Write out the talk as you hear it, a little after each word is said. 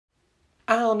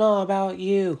I don't know about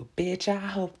you, bitch, I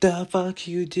hope the fuck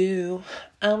you do.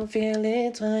 I'm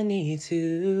feeling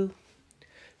 22.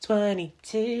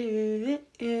 22.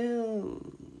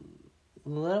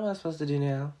 What am I supposed to do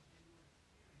now?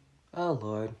 Oh,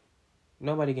 Lord.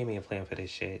 Nobody gave me a plan for this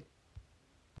shit.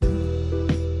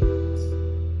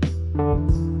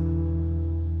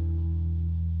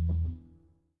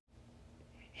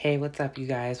 Hey, what's up, you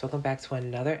guys? Welcome back to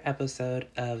another episode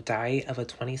of Diary of a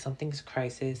 20-something's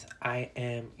Crisis. I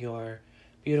am your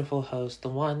beautiful host, the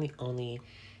one, the only,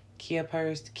 Kia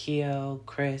Purst, Keo,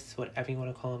 Chris, whatever you want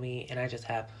to call me. And I just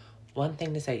have one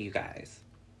thing to say to you guys.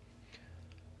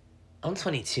 I'm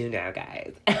 22 now,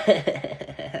 guys.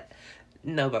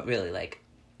 No, but really,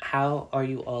 how are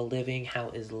you all living? How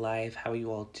is life? How are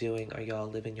you all doing? Are y'all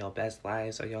living your best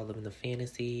lives? Are y'all living the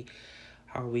fantasy?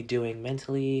 How are we doing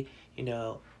mentally? You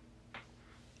know,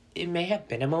 it may have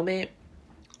been a moment,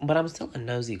 but I'm still a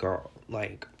nosy girl.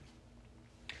 I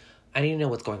need to know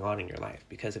what's going on in your life,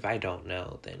 because if I don't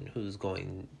know, then who's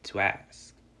going to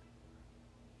ask?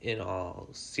 In all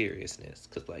seriousness,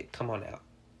 because come on now,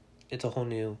 it's a whole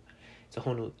new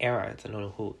era. It's a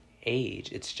whole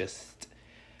age. It's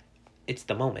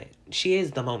the moment. She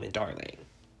is the moment, darling.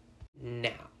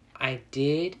 Now, I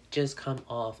did just come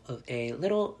off of a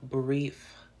little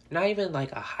brief, not even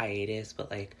a hiatus, but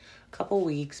a couple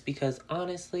weeks, because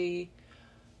honestly,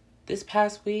 this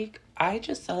past week, I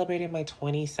just celebrated my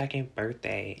 22nd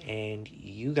birthday, and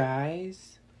you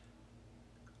guys,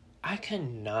 I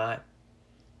could not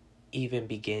even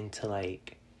begin to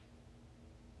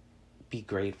be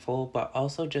grateful, but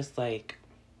also just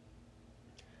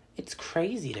it's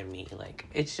crazy to me.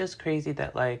 It's just crazy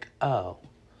that oh,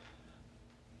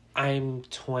 I'm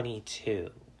 22.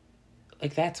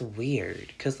 That's weird,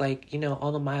 because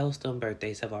all the milestone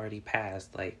birthdays have already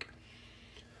passed,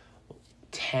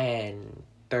 10,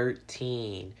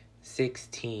 13,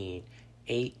 16,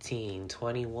 18,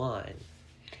 21.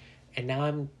 And now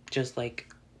I'm just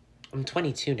I'm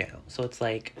 22 now. So it's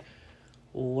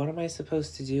what am I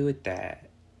supposed to do with that?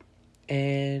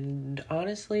 And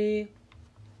honestly,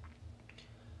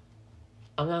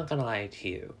 I'm not gonna lie to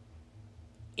you.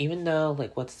 Even though,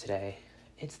 what's today?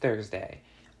 It's Thursday.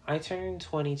 I turned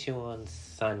 22 on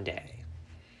Sunday.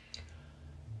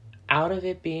 Out of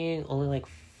it being only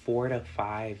 4 to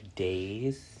 5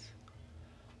 days,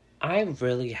 I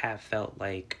really have felt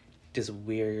this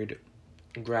weird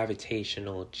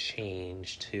gravitational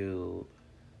change to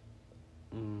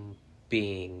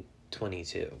being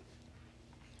 22.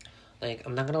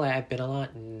 I'm not gonna lie, I've been a lot,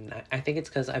 I think it's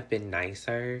because I've been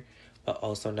nicer, but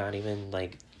also not even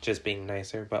just being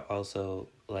nicer, but also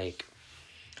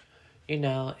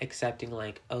accepting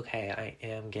okay, I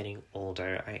am getting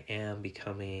older, I am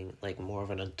becoming more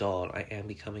of an adult, I am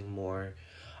becoming more,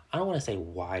 I don't want to say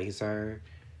wiser,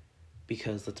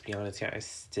 because let's be honest here, I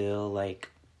still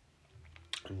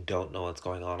don't know what's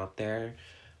going on up there,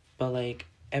 but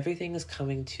everything is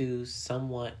coming to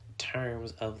somewhat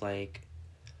terms of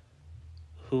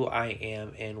who I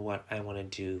am and what I want to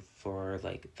do for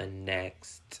the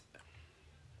next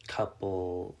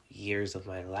couple years of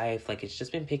my life. It's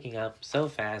just been picking up so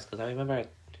fast, because I remember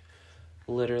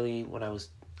literally when I was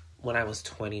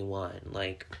 21,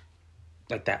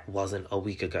 that wasn't a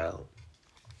week ago,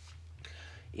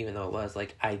 even though it was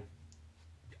I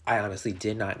honestly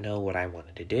did not know what I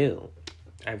wanted to do.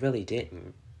 I really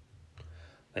didn't.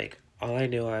 All I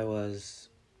knew, I was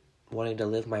wanting to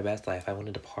live my best life. I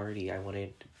wanted to party. I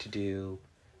wanted to do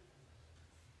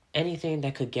anything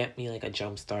that could get me a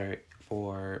jump start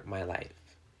for my life.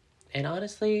 And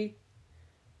honestly,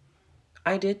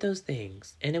 I did those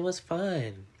things, and it was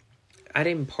fun. I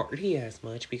didn't party as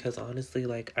much, because honestly,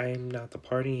 I'm not the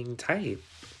partying type.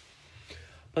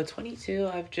 But 22,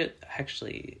 I've just,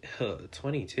 actually,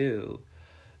 22,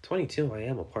 I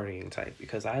am a partying type,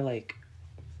 because I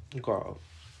girl,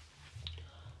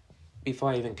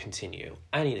 before I even continue,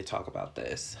 I need to talk about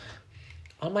this.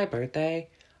 On my birthday,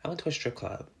 I went to a strip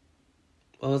club.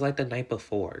 It was the night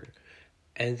before.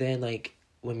 And then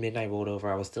when midnight rolled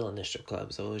over, I was still in the strip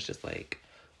club. So it was just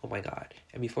oh my God.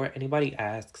 And before anybody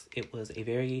asks, it was a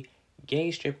very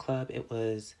gay strip club. It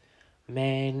was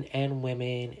men and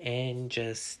women, and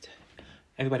just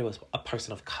everybody was a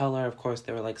person of color. Of course,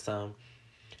 there were some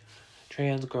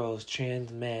trans girls,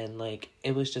 trans men.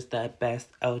 It was just the best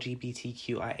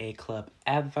LGBTQIA club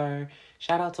ever.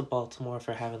 Shout out to Baltimore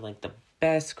for having the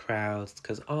best crowds,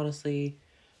 because honestly,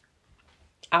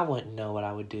 I wouldn't know what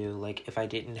I would do if I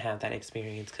didn't have that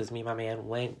experience, because me and my man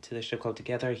went to the strip club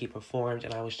together. He performed,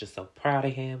 and I was just so proud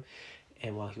of him.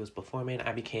 And while he was performing,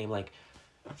 I became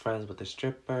friends with the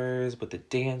strippers, with the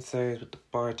dancers, with the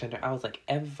bartender. I was like,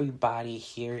 everybody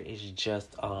here is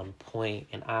just on point,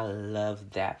 and I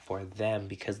love that for them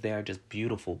because they are just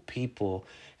beautiful people,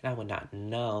 and I would not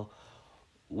know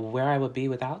where I would be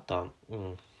without them.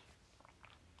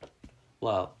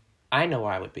 Well, I know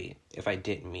where I would be if I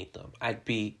didn't meet them. I'd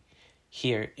be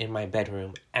here in my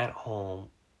bedroom at home,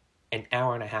 an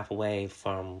hour and a half away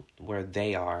from where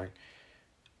they are,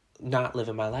 not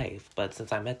living my life. But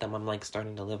since I met them, I'm like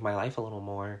starting to live my life a little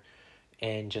more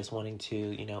and just wanting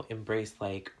to, embrace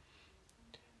like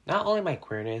not only my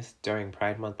queerness during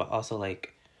Pride Month, but also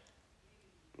like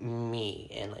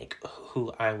me and like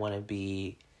who I want to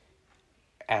be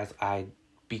as I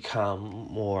become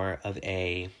more of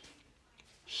a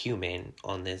human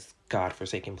on this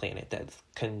godforsaken planet that's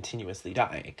continuously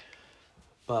dying.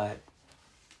 But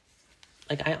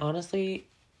like I honestly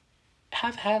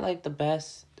have had like the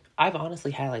best I've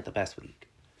honestly had like the best week.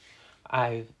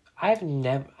 I've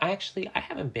never actually I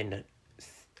haven't been to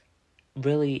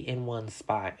really in one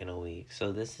spot in a week.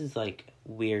 So this is like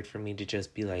weird for me to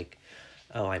just be like,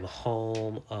 oh, I'm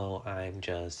home. Oh, I'm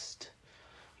just,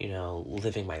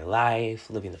 living my life,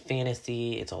 living the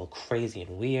fantasy. It's all crazy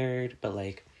and weird. But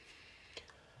like,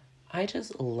 I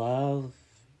just love,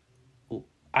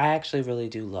 I actually really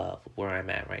do love where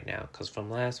I'm at right now. Because from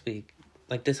last week,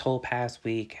 like this whole past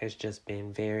week has just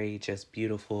been very just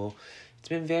beautiful. It's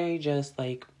been very just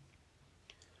like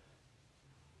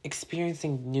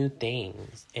experiencing new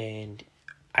things. And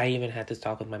I even had this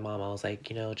talk with my mom. I was like,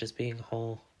 just being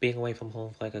away from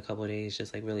home for like a couple of days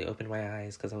just like really opened my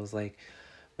eyes because I was like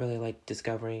really like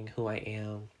discovering who I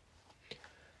am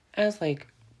as like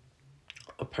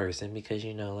a person because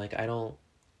like I don't,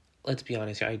 let's be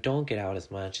honest here, I don't get out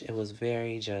as much. It was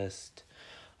very just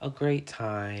a great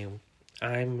time.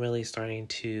 I'm really starting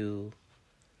to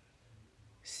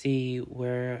see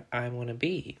where I want to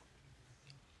be,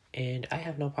 and I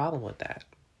have no problem with that.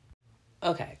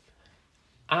 Okay,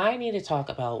 I need to talk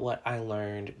about what I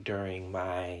learned during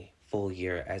my full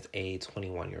year as a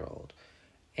 21-year-old.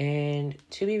 And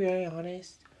to be very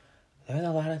honest, there's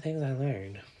a lot of things I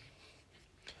learned.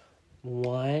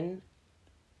 One,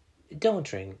 don't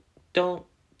drink. Don't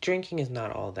Drinking is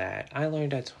not all that. I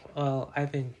learned that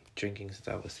I've been drinking since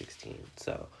I was 16,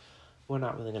 so we're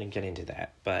not really going to get into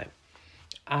that, but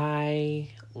I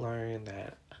learned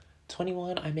that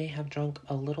 21 I may have drunk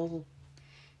a little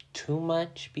too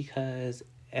much because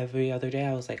every other day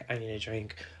I was like, I need a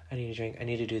drink, I need a drink, I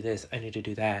need to do this, I need to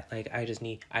do that. Like, I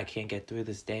can't get through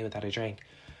this day without a drink.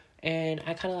 And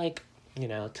I kind of like,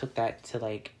 took that to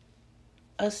like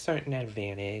a certain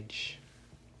advantage.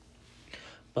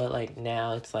 But like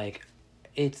now it's like,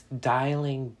 it's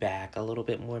dialing back a little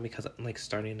bit more because I'm like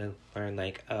starting to learn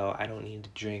like, oh, I don't need to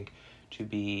drink to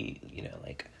be,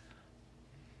 like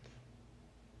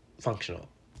functional.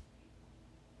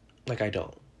 Like I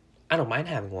don't mind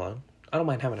having one. I don't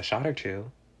mind having a shot or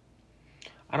two.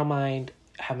 I don't mind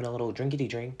having a little drinkity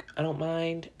drink. I don't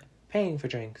mind paying for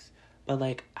drinks. But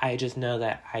like I just know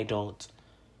that I don't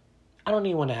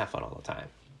need one to have fun all the time.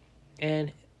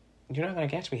 And you're not gonna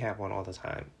catch me have one all the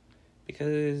time.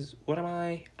 Because what am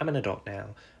I? I'm an adult now.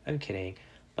 I'm kidding.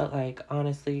 But like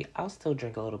honestly, I'll still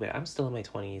drink a little bit. I'm still in my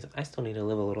 20s. I still need to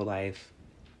live a little life.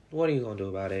 What are you gonna do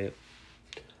about it?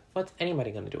 What's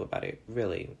anybody gonna do about it?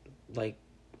 Really? Like,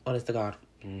 honest to God,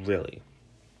 really.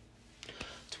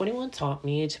 21 taught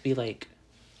me to be like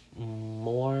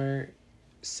more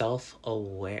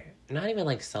self-aware. Not even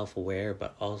like self-aware,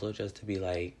 but also just to be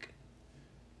like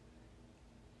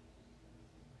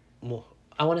more,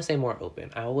 I want to say more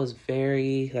open. I was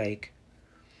very like,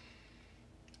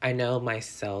 I know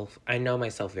myself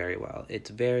very well.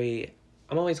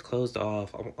 I'm always closed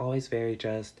off. I'm always very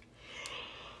just,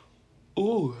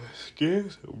 ooh,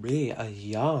 excuse me, a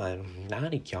yawn.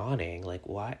 Not yawning. Like,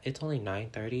 why? It's only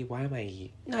 9:30. Why am I...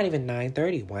 Not even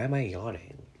 9:30. Why am I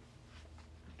yawning?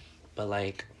 But,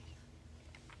 like,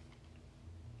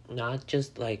 not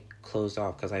just, like, closed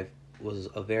off. Because I was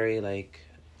a very, like...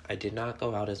 I did not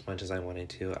go out as much as I wanted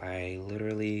to. I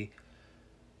literally...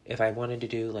 If I wanted to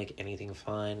do, like, anything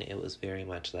fun, it was very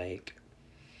much, like...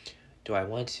 Do I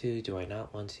want to? Do I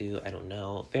not want to? I don't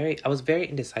know. I was very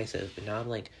indecisive. But now I'm,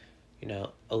 like...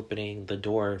 opening the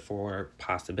door for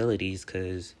possibilities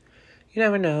because you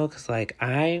never know. Because, like,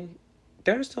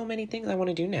 there are so many things I want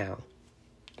to do now.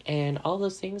 And all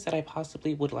those things that I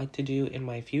possibly would like to do in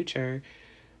my future,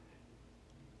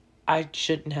 I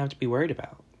shouldn't have to be worried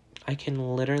about. I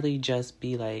can literally just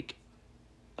be like,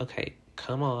 okay,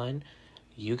 come on,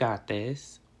 you got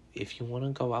this. If you want to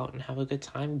go out and have a good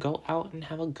time, go out and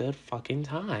have a good fucking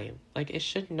time. Like, it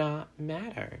should not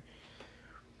matter.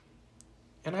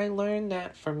 And I learned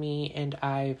that for me, and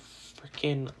I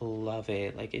freaking love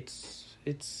it. Like, it's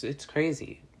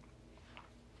crazy.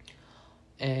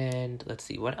 And let's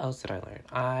see, what else did I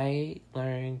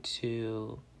learn?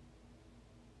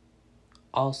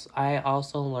 I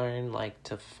also learned, like,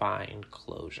 to find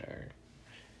closure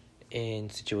in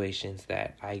situations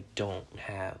that I don't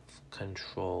have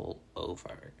control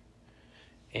over.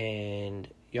 And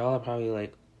y'all are probably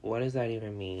like, what does that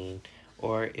even mean?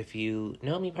 Or if you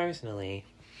know me personally,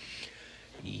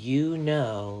 you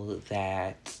know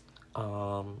that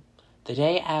the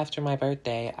day after my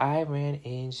birthday, I ran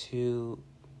into,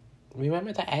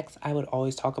 remember the ex I would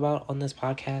always talk about on this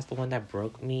podcast, the one that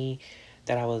broke me,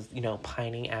 that I was,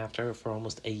 pining after for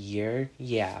almost a year?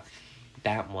 Yeah,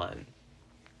 that one.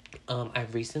 I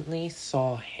recently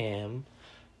saw him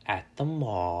at the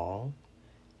mall.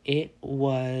 It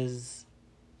was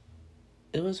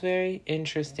very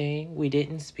interesting. We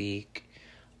didn't speak.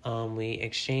 We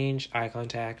exchanged eye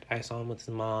contact. I saw him with his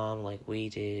mom. Like, we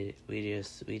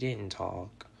didn't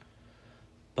talk.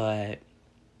 But,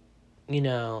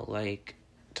 like,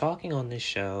 talking on this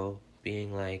show,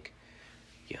 being like,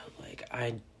 yo, like,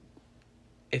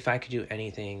 if I could do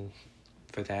anything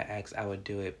for that ex, I would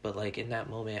do it. But, like, in that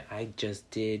moment, I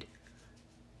did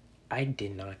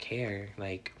not care.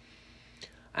 Like,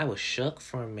 I was shook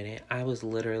for a minute. I was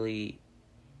literally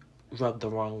rubbed the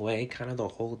wrong way kind of the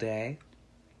whole day.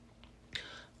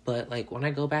 But, like, when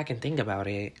I go back and think about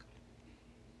it,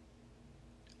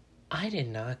 I did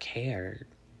not care.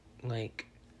 Like,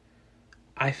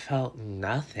 I felt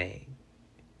nothing.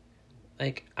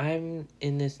 Like, I'm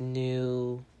in this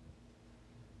new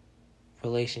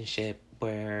relationship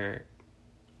where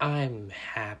I'm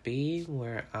happy,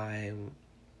 where I'm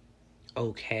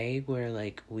okay, where,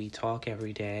 like, we talk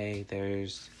every day,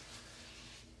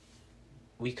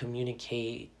 we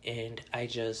communicate, and I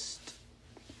just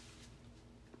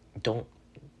do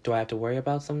I have to worry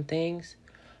about some things?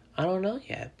 I don't know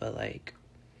yet, but, like,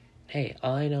 hey,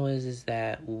 all I know is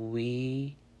that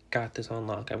we got this on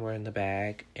lock and we're in the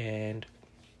bag, and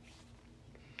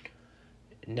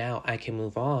now I can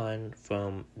move on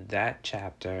from that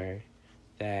chapter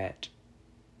that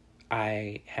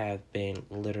I have been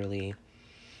literally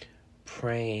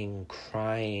praying,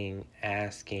 crying,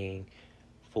 asking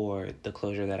for the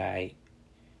closure that I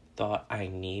thought I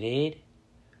needed,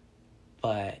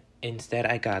 but instead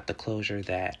I got the closure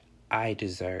that I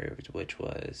deserved, which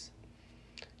was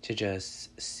to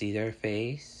just see their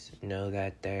face, know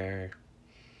that they're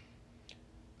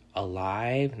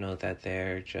alive, know that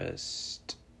they're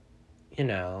just,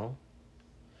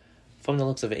 from the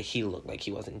looks of it, he looked like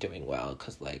he wasn't doing well,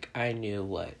 because, like, I knew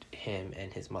what him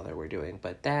and his mother were doing,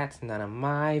 but that's none of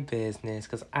my business,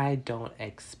 because I don't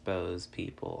expose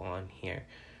people on here.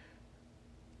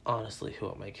 Honestly,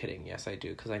 who am I kidding? Yes, I do,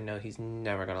 because I know he's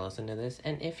never going to listen to this,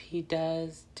 and if he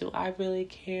does, do I really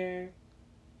care?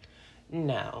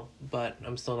 No, but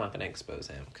I'm still not going to expose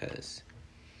him, because,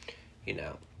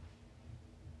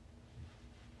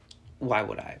 why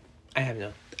would I? I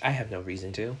have no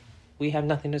reason to. We have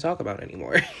nothing to talk about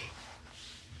anymore.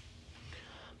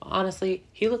 Honestly,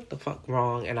 he looked the fuck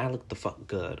wrong and I looked the fuck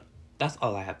good. That's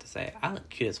all I have to say. I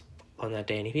looked cute as fuck on that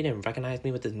day, and if he didn't recognize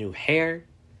me with his new hair,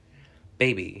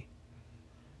 baby,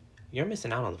 you're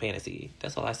missing out on the fantasy.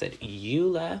 That's all I said. You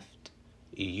left,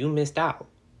 you missed out.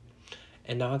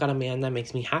 And now I got a man that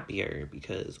makes me happier,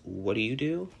 because what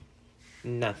do?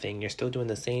 Nothing. You're still doing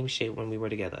the same shit when we were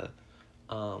together.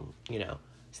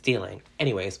 Stealing.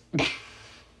 Anyways.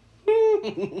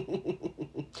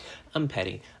 I'm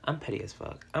petty. I'm petty as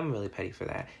fuck. I'm really petty for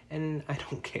that. And I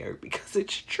don't care, because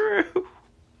it's true.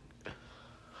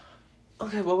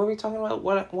 Okay, what were we talking about?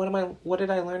 What did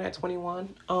I learn at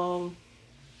 21?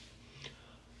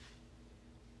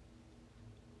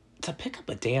 To pick up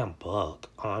a damn book,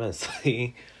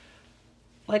 honestly.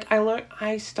 Like,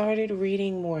 I started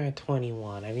reading more at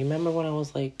 21. I remember when I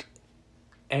was, like,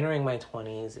 entering my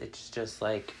 20s, it's just,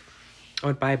 like, I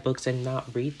would buy books and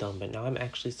not read them, but now I'm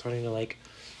actually starting to, like,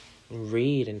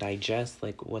 read and digest,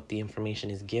 like, what the information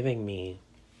is giving me.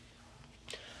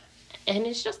 And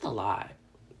it's just a lot.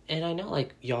 And I know,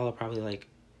 like, y'all are probably like,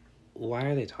 why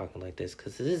are they talking like this?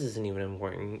 Because this isn't even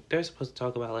important. They're supposed to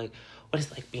talk about, like, what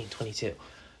it's like being 22.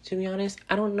 To be honest,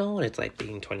 I don't know what it's like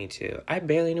being 22. I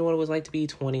barely knew what it was like to be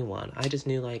 21. I just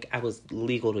knew, like, I was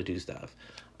legal to do stuff.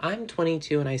 I'm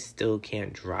 22 and I still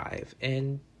can't drive.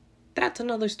 And that's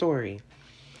another story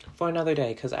for another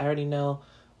day, because I already know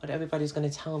what everybody's going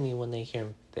to tell me when they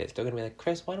hear this. They're going to be like,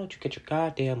 Chris, why don't you get your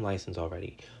goddamn license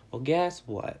already? Well, guess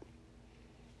what?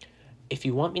 If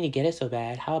you want me to get it so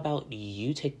bad, how about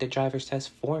you take the driver's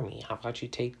test for me? How about you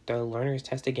take the learner's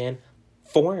test again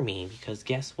for me, because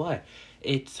guess what?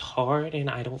 It's hard and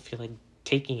I don't feel like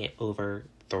taking it over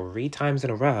 3 times in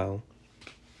a row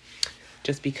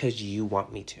just because you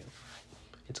want me to.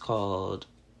 It's called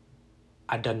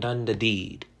I done the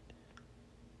deed.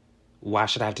 Why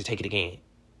should I have to take it again?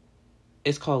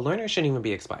 It's called learners shouldn't even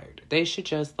be expired. They should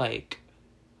just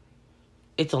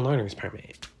it's a learner's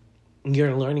permit.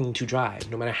 You're learning to drive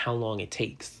no matter how long it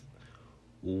takes.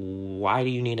 Why do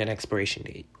you need an expiration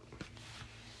date?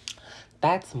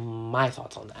 That's my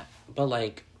thoughts on that.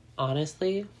 But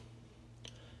honestly,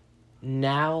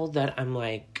 now that I'm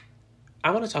I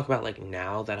want to talk about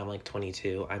now that I'm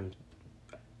 22.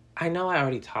 I know I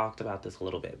already talked about this a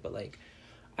little bit, but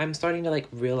I'm starting to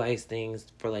realize things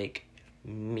for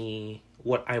me,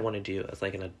 what I want to do as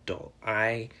an adult.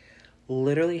 I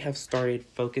literally have started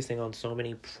focusing on so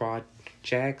many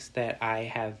projects that I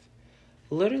have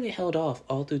literally held off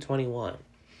all through 21.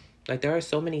 There are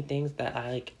so many things that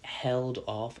I held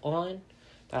off on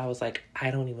that I was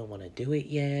I don't even want to do it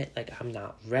yet. I'm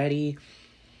not ready.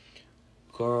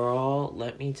 Girl,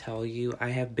 let me tell you, I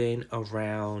have been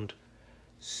around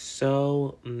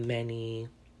so many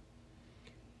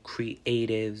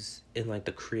creatives in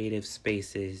the creative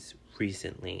spaces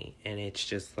recently, and it's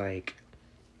just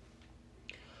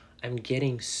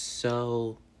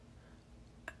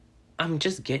I'm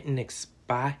just getting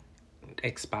inspired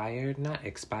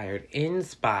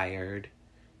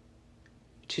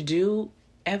to do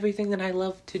everything that I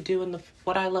love to do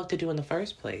what I love to do in the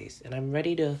first place, and I'm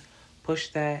ready to push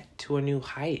that to a new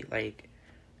height.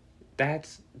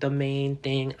 That's the main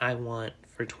thing I want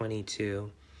for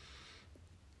 22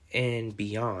 and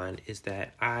beyond, is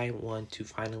that I want to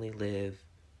finally live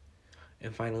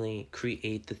and finally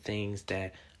create the things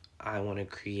that I want to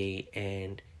create,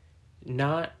 and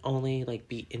not only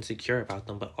be insecure about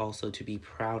them, but also to be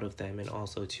proud of them, and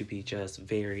also to be just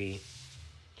very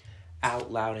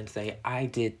out loud and say, I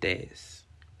did this.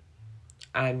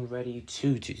 I'm ready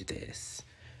to do this.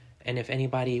 And if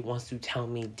anybody wants to tell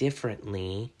me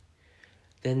differently,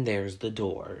 then there's the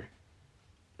door.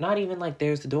 Not even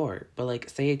there's the door, but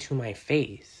say it to my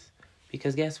face.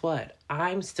 Because guess what?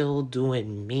 I'm still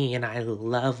doing me, and I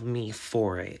love me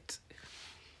for it.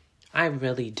 I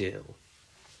really do.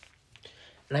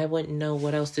 And I wouldn't know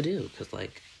what else to do. Because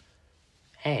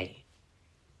hey,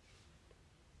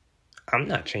 I'm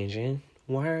not changing.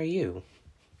 Why are you?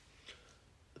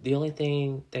 The only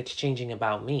thing that's changing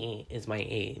about me is my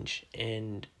age.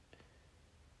 And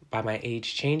by my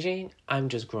age changing, I'm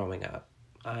just growing up.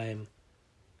 I'm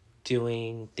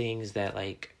doing things that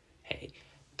hey,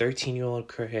 13-year-old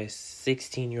Chris,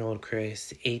 16-year-old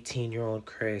Chris, 18-year-old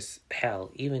Chris,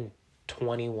 hell, even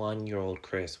 21-year-old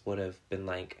Chris would have been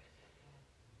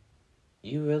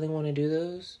you really want to do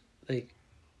those?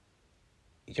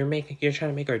 You're trying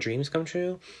to make our dreams come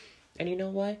true? And you know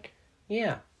what?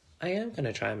 Yeah, I am going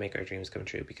to try and make our dreams come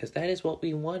true, because that is what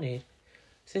we wanted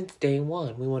since day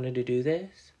one. We wanted to do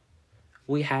this.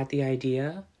 We had the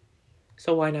idea,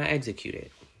 so why not execute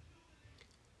it?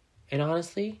 And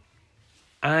honestly,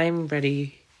 I'm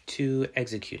ready to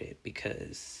execute it,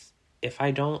 because if I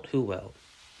don't, who will?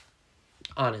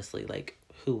 Honestly,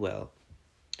 who will?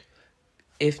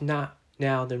 If not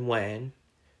now, then when?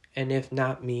 And if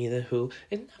not me, then who?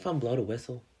 Isn't that from Blow the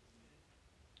Whistle?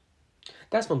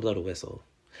 That's from Blow the Whistle.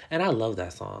 And I love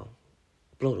that song.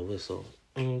 Blow the Whistle.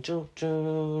 Blow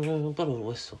the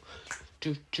Whistle.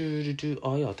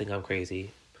 Oh, y'all think I'm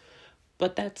crazy.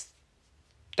 But that's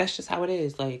just how it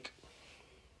is.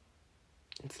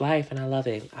 It's life, and I love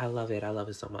it. I love it. I love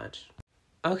it so much.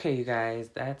 Okay, you guys,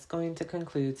 that's going to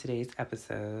conclude today's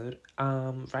episode.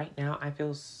 Right now I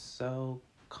feel so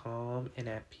calm and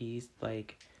at peace.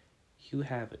 You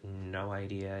have no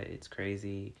idea. It's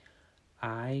crazy.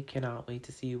 I cannot wait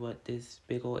to see what this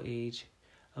big old age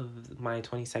of my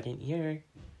 22nd year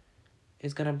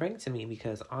is gonna bring to me,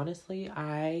 because honestly,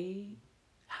 I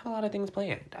have a lot of things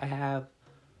planned. I have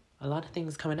a lot of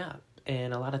things coming up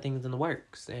and a lot of things in the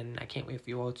works, and I can't wait for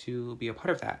you all to be a part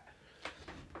of that.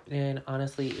 And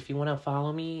honestly, if you want to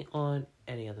follow me on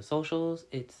any of the socials,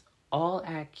 it's all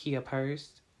at Kia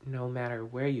Purse. No matter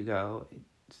where you go,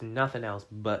 it's nothing else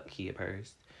but Kia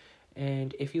Purse.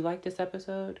 And if you like this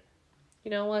episode,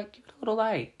 you know what? Give it a little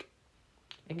like.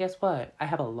 And guess what? I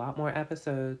have a lot more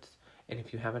episodes. And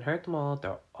if you haven't heard them all,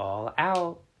 they're all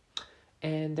out.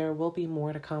 And there will be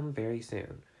more to come very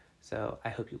soon. So I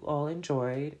hope you all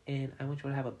enjoyed. And I want you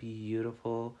to have a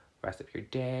beautiful rest of your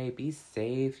day. Be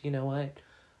safe. You know what?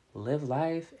 Live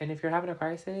life. And if you're having a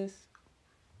crisis,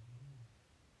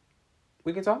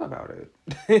 we can talk about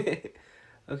it.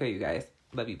 Okay, you guys.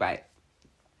 Love you. Bye.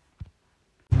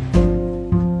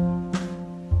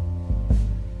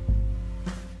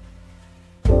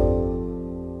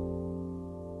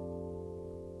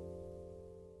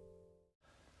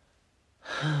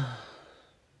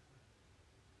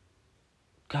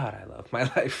 God, I love my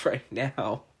life right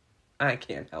now. I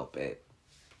can't help it.